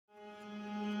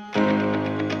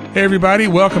Hey everybody,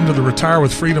 welcome to the Retire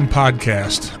with Freedom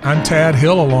podcast. I'm Tad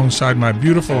Hill alongside my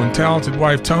beautiful and talented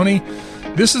wife Tony.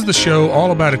 This is the show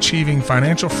all about achieving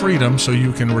financial freedom so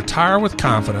you can retire with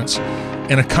confidence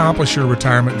and accomplish your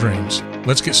retirement dreams.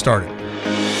 Let's get started.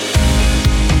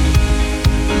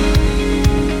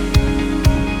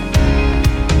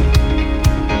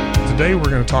 Today we're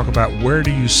going to talk about where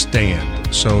do you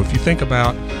stand. So if you think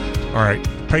about, all right,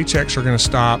 paychecks are going to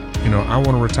stop, I want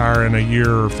to retire in a year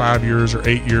or 5 years or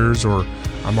 8 years, or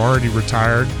I'm already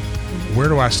retired. Where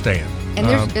do I stand?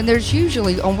 And there's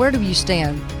usually, on where do you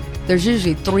stand, there's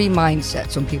usually three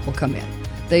mindsets when people come in.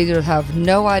 They either have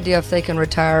no idea if they can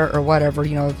retire or whatever,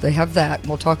 if they have that,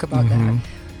 we'll talk about that.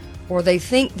 Or they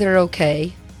think they're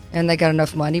okay and they got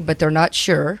enough money, but they're not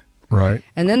sure. Right.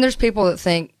 And then there's people that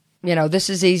think, this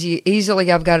is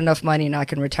easily I've got enough money and I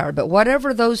can retire. But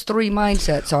whatever those three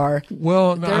mindsets are,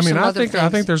 well, I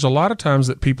think there's a lot of times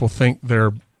that people think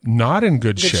they're not in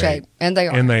good shape. And they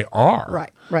are. And they are.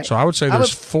 Right. So I would say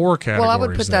there's four categories. Well, I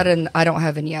would put that in, I don't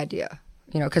have any idea,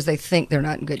 because they think they're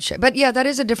not in good shape. But yeah, that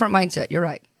is a different mindset. You're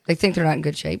right. They think they're not in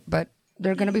good shape, but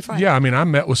they're going to be fine. Yeah, I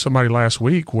met with somebody last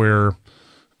week where,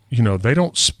 they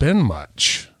don't spend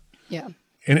much. Yeah.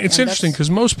 And it's interesting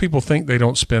because most people think they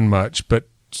don't spend much, but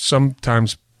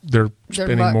sometimes they're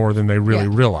spending more than they really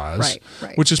realize,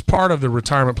 right. Which is part of the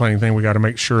retirement planning thing. We got to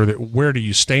make sure that where do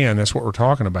you stand? That's what we're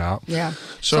talking about. Yeah.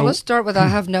 So let's start with I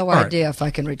have no idea if I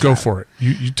can retire. Go for it.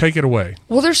 You take it away.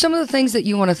 Well, there's some of the things that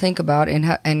you want to think about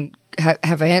and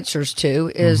have answers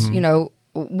to is,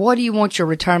 what do you want your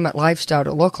retirement lifestyle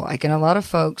to look like? And a lot of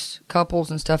folks, couples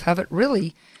and stuff, haven't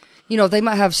really, they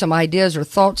might have some ideas or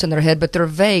thoughts in their head, but they're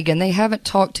vague and they haven't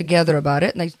talked together about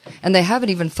it, and they haven't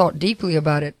even thought deeply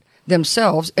about it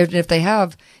themselves. And if they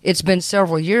have, it's been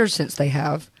several years since they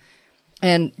have,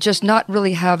 and just not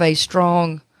really have a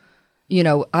strong,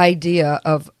 idea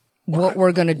of what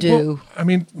we're going to do.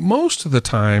 Well, most of the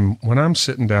time when I'm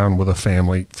sitting down with a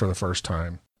family for the first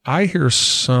time, I hear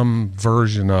some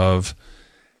version of,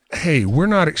 hey, we're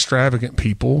not extravagant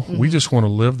people. We just want to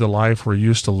live the life we're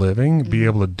used to living, be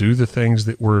able to do the things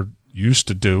that we're used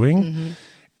to doing,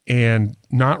 and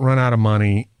not run out of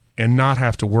money and not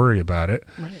have to worry about it.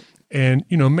 Right. And,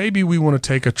 maybe we want to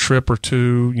take a trip or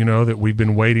two, that we've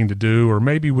been waiting to do, or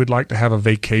maybe we'd like to have a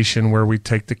vacation where we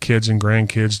take the kids and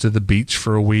grandkids to the beach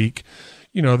for a week.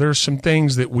 There's some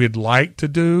things that we'd like to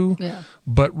do,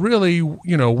 but really,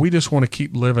 we just want to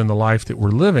keep living the life that we're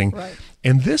living. Right.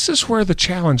 And this is where the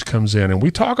challenge comes in. And we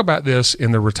talk about this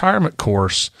in the retirement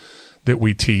course that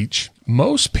we teach.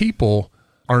 Most people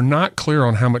are not clear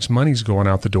on how much money's going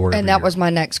out the door. And that was my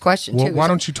next question, too. Why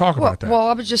don't you talk about that? Well,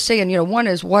 I was just saying, one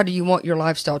is, what do you want your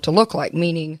lifestyle to look like?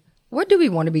 Meaning, what do we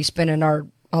want to be spending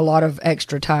a lot of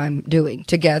extra time doing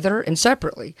together and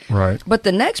separately? Right. But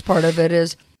the next part of it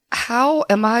is, how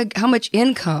much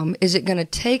income is it going to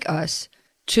take us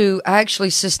to actually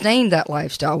sustain that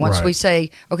lifestyle? Once we say,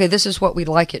 okay, this is what we'd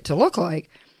like it to look like,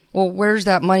 well, where's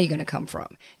that money going to come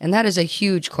from? And that is a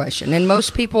huge question. And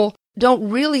most people don't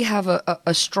really have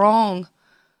a strong,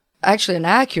 actually an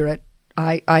accurate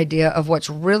idea of what's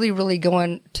really, really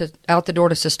going out the door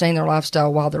to sustain their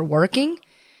lifestyle while they're working.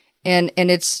 And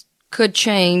it's could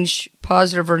change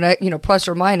positive or plus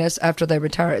or minus after they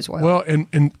retire as well. Well,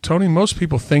 and Tony, most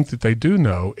people think that they do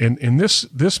know, and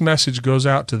this message goes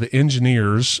out to the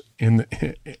engineers in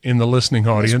the listening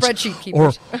audience, the spreadsheet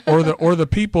keepers, or the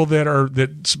people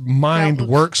that's mind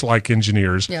works like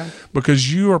engineers,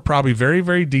 because you are probably very,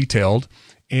 very detailed.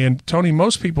 And Tony,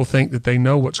 most people think that they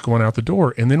know what's going out the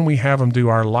door, and then we have them do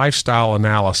our lifestyle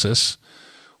analysis,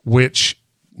 which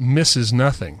misses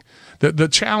nothing. The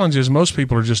challenge is most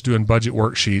people are just doing budget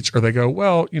worksheets, or they go,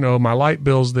 well, my light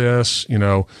bill's this,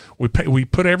 we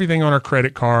put everything on our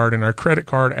credit card, and our credit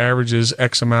card averages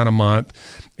X amount a month.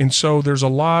 And so there's a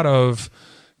lot of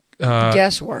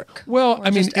guesswork. Well,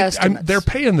 they're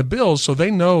paying the bills, so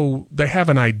they know, they have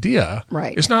an idea.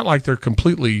 Right. It's not like they're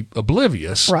completely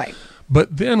oblivious. Right.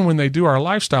 But then when they do our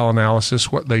lifestyle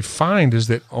analysis, what they find is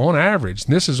that on average,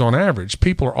 and this is on average,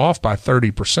 people are off by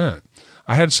 30%.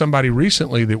 I had somebody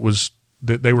recently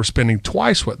that they were spending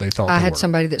twice what they thought they were. I had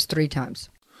somebody that's 3 times.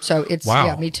 So it's,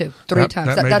 wow. Me too. 3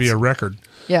 times. That may be a record.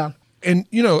 Yeah. And,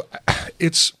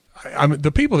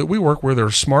 the people that we work with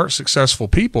are smart, successful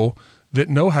people that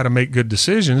know how to make good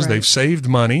decisions. Right. They've saved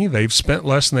money. They've spent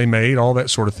less than they made, all that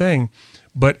sort of thing.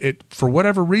 But for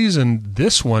whatever reason,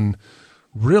 this one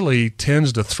really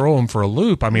tends to throw them for a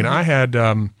loop. I had...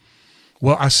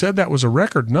 Well, I said that was a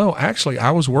record. No, actually, I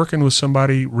was working with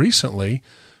somebody recently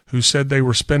who said they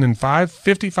were spending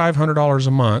 $5,500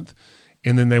 a month,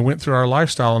 and then they went through our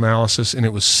lifestyle analysis, and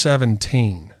it was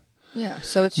 17. Yeah.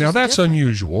 So it's now just that's different.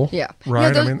 unusual. Yeah.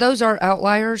 Right. Yeah, those are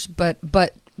outliers, but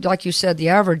like you said, the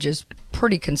average is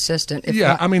pretty consistent. If yeah,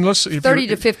 not I mean, let's 30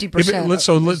 to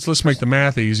 50%. Let's make the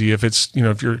math easy. If it's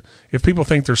if people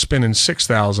think they're spending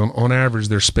 $6,000 on average,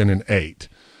 they're spending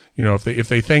 $8,000. If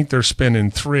they think they're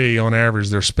spending $3,000 on average,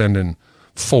 they're spending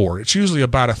 $4,000. It's usually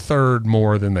about a third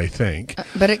more than they think.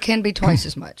 But it can be twice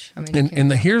as much. I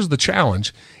mean, here's the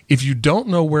challenge: if you don't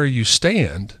know where you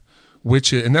stand,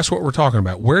 and that's what we're talking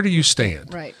about. Where do you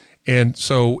stand? Right. And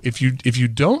so if you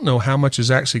don't know how much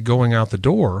is actually going out the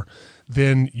door,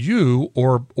 then you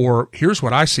or here's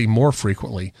what I see more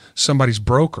frequently: somebody's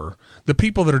broker, the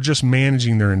people that are just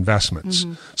managing their investments,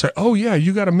 say, "Oh yeah,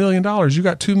 you got $1 million, you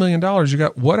got $2 million, you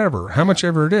got whatever, how much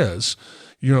ever it is,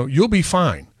 you'll be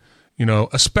fine."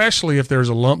 Especially if there's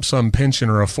a lump sum pension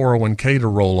or a 401k to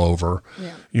roll over.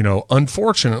 Yeah.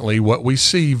 Unfortunately, what we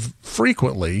see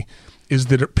frequently is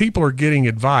that people are getting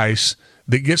advice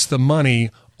that gets the money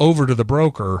over to the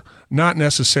broker, not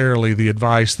necessarily the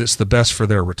advice that's the best for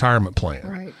their retirement plan.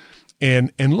 Right.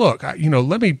 And look,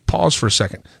 let me pause for a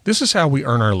second. This is how we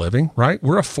earn our living, right?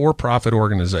 We're a for-profit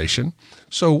organization,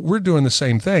 so we're doing the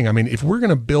same thing. I mean, if we're going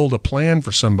to build a plan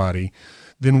for somebody,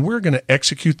 then we're going to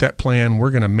execute that plan.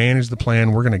 We're going to manage the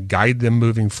plan. We're going to guide them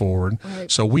moving forward. Right.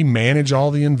 So we manage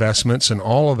all the investments and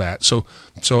all of that. So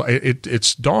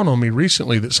it's dawned on me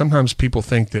recently that sometimes people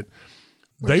think that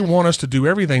they want us to do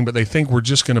everything, but they think we're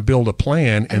just going to build a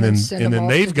plan and then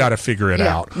they've got to figure it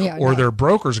out, or their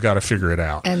broker's got to figure it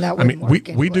out. And that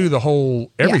we do the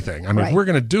whole everything. I mean, if we're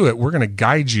going to do it, we're going to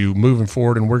guide you moving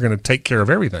forward, and we're going to take care of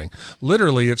everything.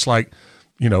 Literally, it's like,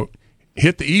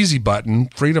 hit the easy button.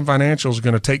 Freedom Financial is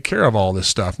going to take care of all this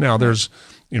stuff. Now, there's,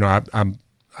 I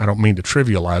don't mean to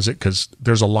trivialize it because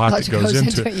there's a lot that goes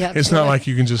into it. Yeah, it's not like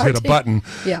you can just hit a button.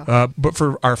 Yeah. But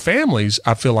for our families,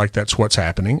 I feel like that's what's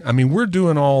happening. I mean, we're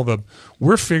doing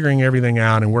we're figuring everything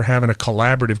out, and we're having a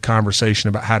collaborative conversation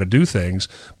about how to do things.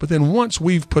 But then once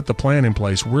we've put the plan in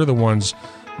place, we're the ones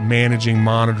managing,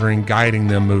 monitoring, guiding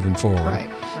them moving forward.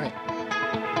 Right.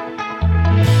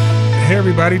 Hey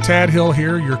everybody, Tad Hill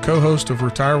here, your co-host of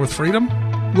Retire with Freedom.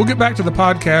 We'll get back to the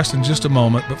podcast in just a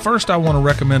moment, but first I want to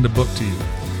recommend a book to you.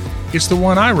 It's the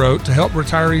one I wrote to help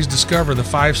retirees discover the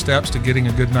 5 steps to getting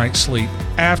a good night's sleep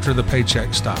after the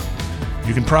paycheck stop.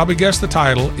 You can probably guess the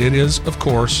title. It is, of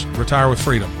course, Retire with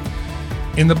Freedom.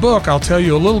 In the book, I'll tell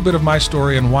you a little bit of my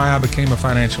story and why I became a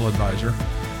financial advisor,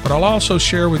 but I'll also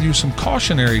share with you some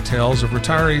cautionary tales of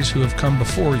retirees who have come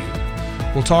before you.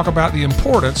 We'll talk about the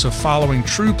importance of following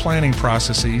true planning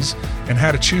processes and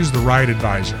how to choose the right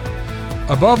advisor.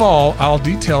 Above all, I'll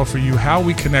detail for you how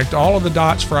we connect all of the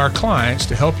dots for our clients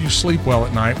to help you sleep well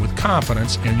at night with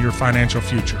confidence in your financial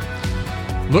future.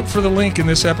 Look for the link in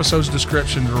this episode's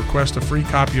description to request a free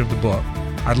copy of the book.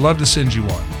 I'd love to send you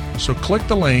one. So click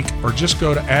the link or just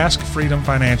go to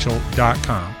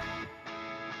askfreedomfinancial.com.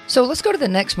 So let's go to the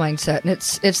next mindset, and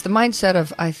it's the mindset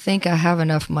of, I think I have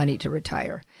enough money to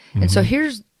retire. Mm-hmm. And so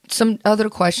here's some other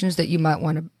questions that you might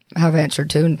want to have answered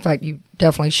to. In fact, you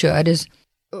definitely should. Is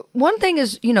one thing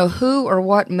is, who or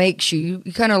what makes you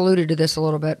kind of alluded to this a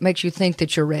little bit, makes you think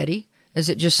that you're ready? Is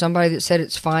it just somebody that said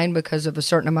it's fine because of a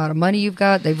certain amount of money you've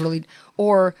got?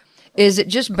 Or is it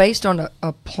just based on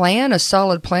a plan, a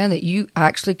solid plan that you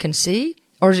actually can see?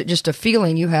 Or is it just a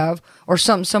feeling you have or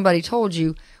something somebody told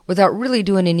you without really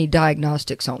doing any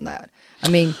diagnostics on that? I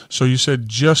mean, so you said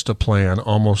just a plan,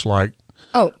 almost like,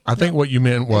 I think what you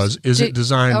meant was, is it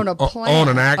designed on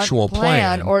an actual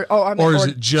plan? Or is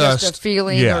it just a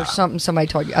feeling or something somebody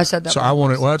told you? I said that. So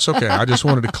that's okay. I just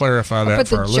wanted to clarify that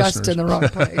for our listeners. Put the just in the wrong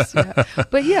place. Yeah.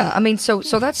 But yeah, I mean, so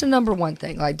that's the number one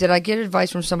thing. Like, did I get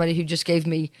advice from somebody who just gave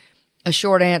me a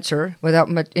short answer without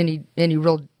any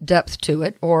real depth to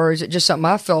it? Or is it just something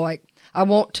I feel like I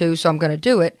want to, so I'm going to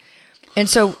do it? And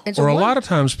so or a lot of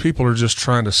times people are just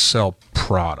trying to sell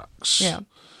products. Yeah.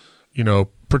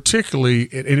 Particularly,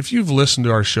 and if you've listened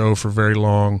to our show for very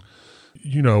long,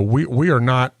 we are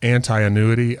not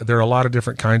anti-annuity. There are a lot of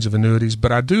different kinds of annuities,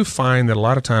 but I do find that a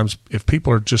lot of times if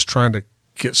people are just trying to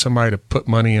get somebody to put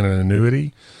money in an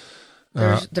annuity,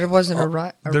 there wasn't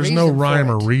there's no rhyme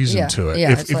or reason to it.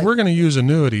 Yeah, if we're going to use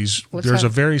annuities, there's a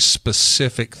very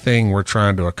specific thing we're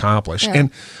trying to accomplish. Yeah. And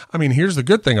I mean, here's the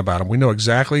good thing about them. We know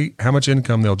exactly how much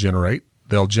income they'll generate.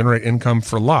 They'll generate income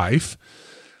for life.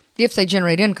 If they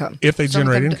generate income.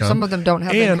 Some of them don't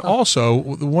have income. And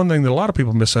also, the one thing that a lot of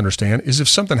people misunderstand is if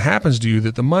something happens to you,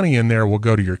 that the money in there will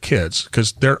go to your kids,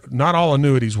 because not all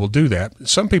annuities will do that.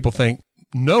 Some people think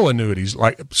no annuities,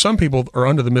 like some people are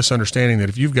under the misunderstanding that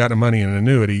if you've got money in an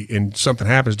annuity and something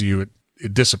happens to you,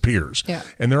 it disappears. Yeah.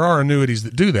 And there are annuities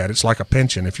that do that. It's like a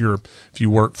pension. If you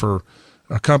work for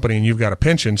a company and you've got a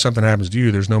pension, something happens to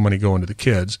you, there's no money going to the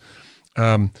kids.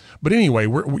 But anyway,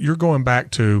 you're going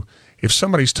back to, if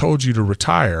somebody's told you to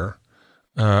retire,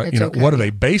 what are they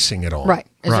basing it on? Right.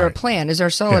 Is there a plan? Is there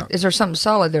solid? Yeah. Is there something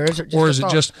solid there? Is it just or is it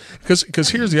just because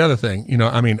here's the other thing,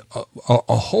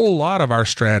 a whole lot of our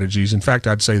strategies, in fact,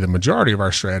 I'd say the majority of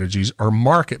our strategies are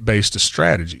market-based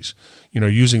strategies,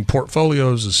 using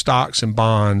portfolios of stocks and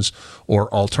bonds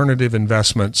or alternative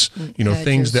investments,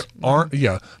 things that aren't,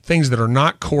 things that are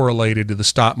not correlated to the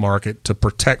stock market to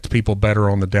protect people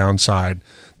better on the downside,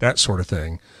 that sort of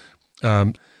thing.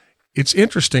 It's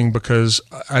interesting because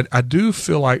I do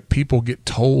feel like people get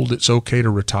told it's okay to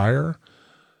retire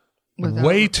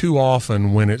way too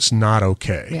often when it's not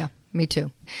okay. Yeah, me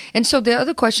too. And so the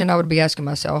other question I would be asking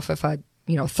myself if I,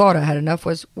 thought I had enough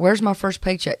was, where's my first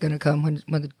paycheck going to come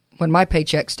when my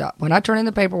paycheck stops? When I turn in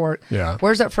the paperwork,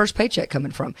 where's that first paycheck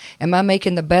coming from? Am I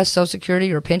making the best Social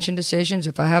Security or pension decisions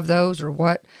if I have those, or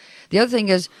what? The other thing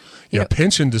is,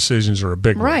 pension decisions are a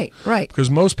big one. Right. Because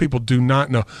most people do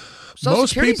not know.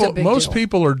 Most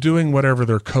people are doing whatever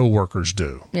their coworkers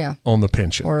do on the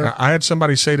pension. I had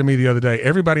somebody say to me the other day,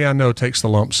 everybody I know takes the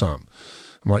lump sum.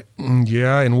 I'm like,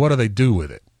 yeah, and what do they do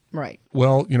with it? Right.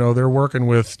 Well, they're working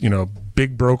with,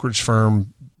 big brokerage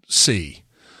firm C.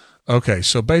 Okay,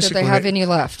 so basically, did they have any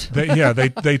left?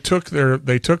 They took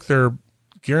their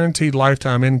guaranteed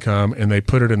lifetime income and they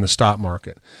put it in the stock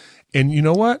market. And you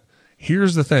know what?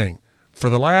 Here's the thing. For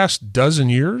the last dozen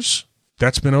years,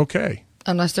 that's been okay.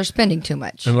 Unless they're spending too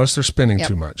much.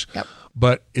 Too much. Yep.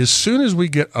 But as soon as we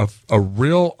get a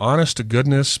real,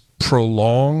 honest-to-goodness,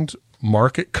 prolonged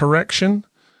market correction,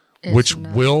 which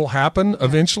will happen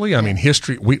eventually. I mean,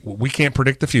 history, we can't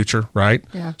predict the future, right?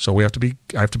 Yeah. So I have to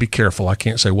be careful. I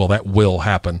can't say, well, that will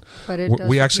happen. But it does.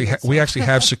 We actually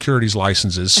have securities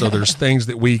licenses, so there's things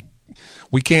that we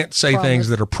can't say things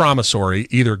that are promissory,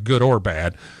 either good or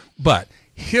bad. But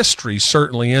history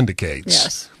certainly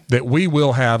indicates that we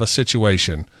will have a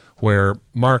situation where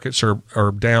markets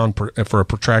are down for a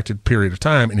protracted period of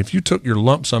time. And if you took your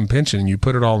lump sum pension and you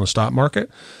put it all in the stock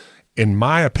market, in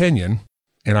my opinion,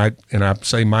 and I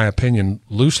say my opinion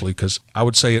loosely because I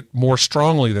would say it more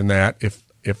strongly than that if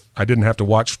I didn't have to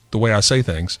watch the way I say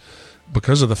things,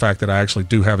 because of the fact that I actually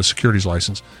do have a securities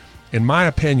license. In my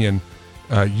opinion,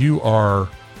 you are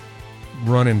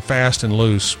running fast and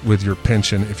loose with your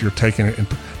pension if you're taking it.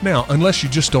 Now, unless you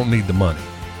just don't need the money.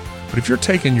 But if you're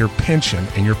taking your pension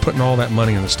and you're putting all that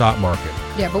money in the stock market,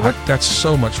 that's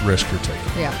so much risk you're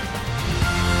taking. Yeah.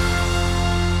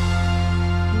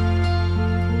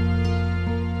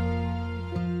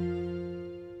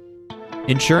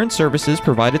 Insurance services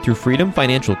provided through Freedom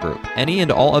Financial Group. Any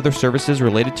and all other services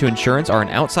related to insurance are an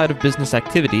outside-of-business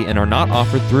activity and are not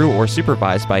offered through or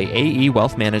supervised by AE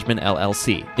Wealth Management,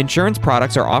 LLC. Insurance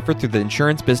products are offered through the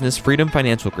insurance business Freedom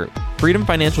Financial Group. Freedom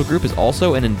Financial Group is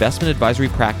also an investment advisory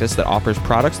practice that offers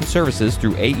products and services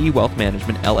through AE Wealth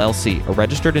Management, LLC, a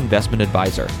registered investment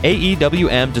advisor.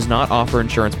 AEWM does not offer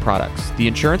insurance products. The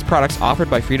insurance products offered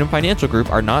by Freedom Financial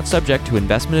Group are not subject to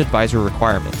investment advisor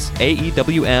requirements.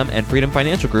 AEWM and Freedom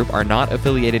Financial Group are not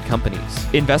affiliated companies.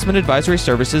 Investment advisory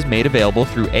services made available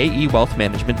through AE Wealth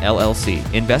Management, LLC.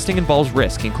 Investing involves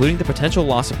risk, including the potential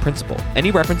loss of principal.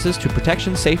 Any references to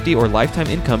protection, safety, or lifetime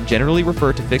income generally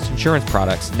refer to fixed insurance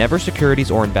products, never securities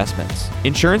or investments.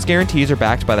 Insurance guarantees are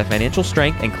backed by the financial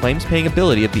strength and claims-paying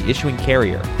ability of the issuing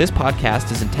carrier. This podcast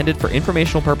is intended for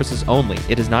informational purposes only.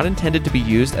 It is not intended to be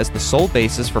used as the sole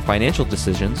basis for financial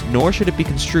decisions, nor should it be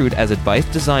construed as advice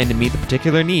designed to meet the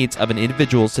particular needs of an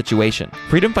individual's situation.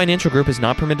 Freedom Financial Group is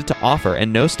not permitted to offer,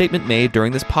 and no statement made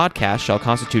during this podcast shall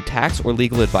constitute tax or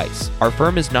legal advice. Our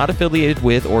firm is not affiliated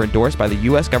with or endorsed by the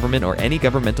U.S. government or any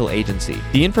governmental agency.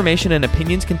 The information and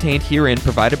opinions contained herein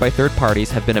provided by third parties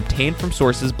have been obtained from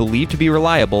sources believed to be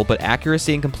reliable, but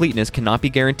accuracy and completeness cannot be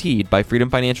guaranteed by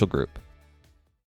Freedom Financial Group.